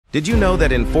Did you know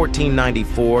that in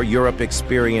 1494, Europe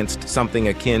experienced something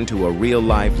akin to a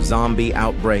real-life zombie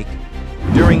outbreak?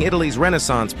 During Italy's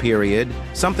Renaissance period,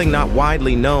 something not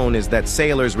widely known is that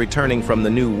sailors returning from the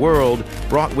New World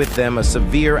brought with them a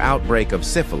severe outbreak of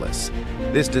syphilis.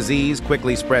 This disease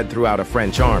quickly spread throughout a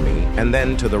French army and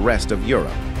then to the rest of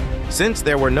Europe. Since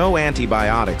there were no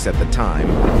antibiotics at the time,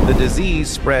 the disease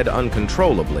spread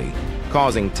uncontrollably,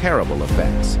 causing terrible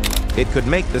effects. It could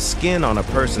make the skin on a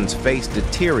person's face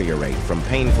deteriorate from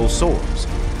painful sores.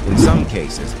 In some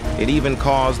cases, it even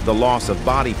caused the loss of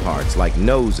body parts like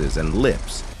noses and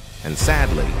lips. And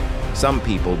sadly, some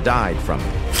people died from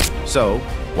it. So,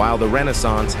 while the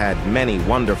Renaissance had many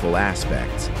wonderful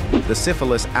aspects, the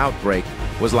syphilis outbreak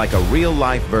was like a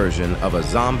real-life version of a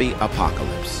zombie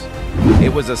apocalypse.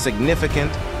 It was a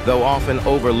significant, though often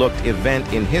overlooked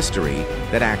event in history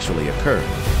that actually occurred.